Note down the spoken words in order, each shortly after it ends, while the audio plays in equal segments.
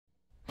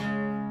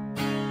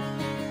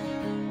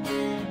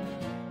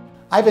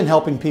I've been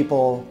helping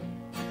people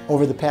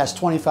over the past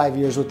 25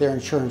 years with their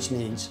insurance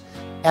needs.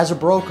 As a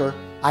broker,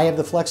 I have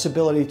the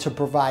flexibility to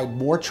provide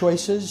more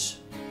choices,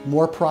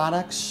 more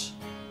products,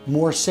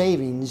 more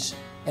savings,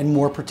 and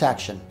more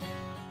protection.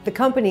 The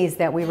companies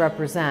that we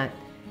represent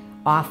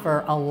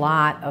offer a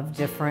lot of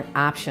different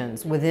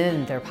options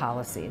within their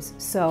policies,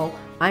 so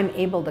I'm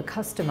able to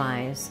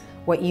customize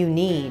what you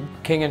need.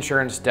 King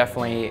Insurance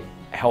definitely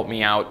helped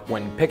me out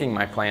when picking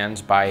my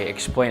plans by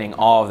explaining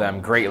all of them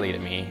greatly to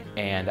me,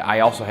 and I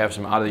also have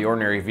some out of the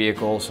ordinary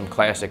vehicles, some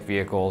classic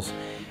vehicles,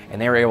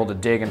 and they were able to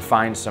dig and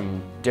find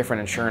some different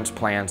insurance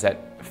plans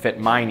that fit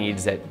my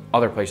needs that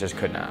other places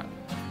could not.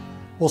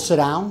 We'll sit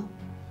down,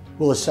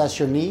 we'll assess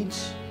your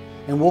needs,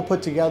 and we'll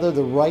put together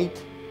the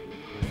right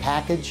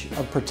package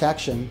of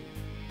protection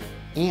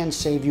and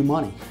save you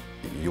money.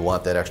 You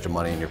want that extra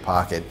money in your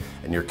pocket,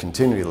 and you're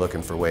continually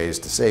looking for ways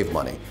to save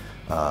money.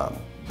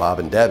 Bob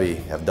and Debbie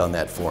have done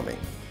that for me.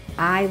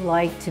 I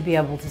like to be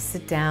able to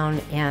sit down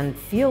and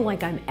feel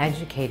like I'm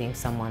educating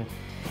someone.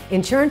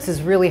 Insurance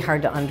is really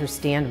hard to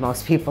understand.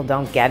 Most people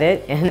don't get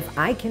it, and if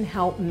I can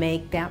help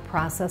make that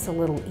process a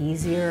little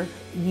easier,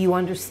 you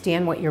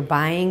understand what you're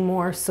buying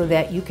more so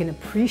that you can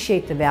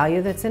appreciate the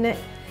value that's in it,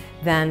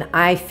 then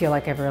I feel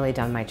like I've really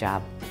done my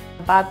job.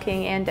 Bob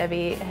King and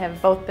Debbie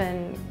have both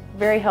been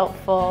very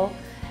helpful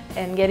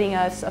in getting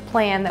us a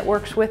plan that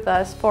works with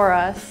us, for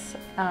us.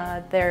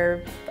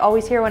 They're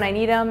always here when I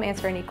need them,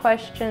 answer any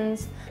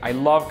questions. I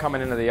love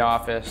coming into the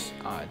office.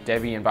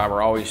 Debbie and Bob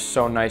are always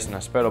so nice and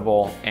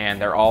hospitable,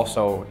 and they're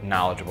also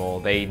knowledgeable.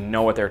 They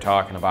know what they're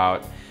talking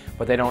about,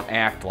 but they don't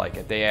act like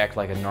it. They act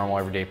like a normal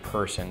everyday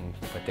person,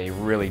 but they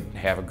really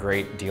have a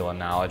great deal of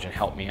knowledge and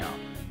help me out.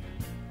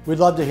 We'd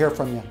love to hear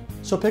from you.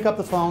 So pick up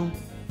the phone,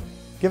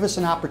 give us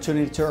an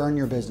opportunity to earn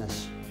your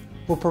business.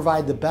 We'll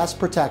provide the best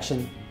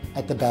protection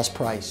at the best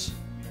price.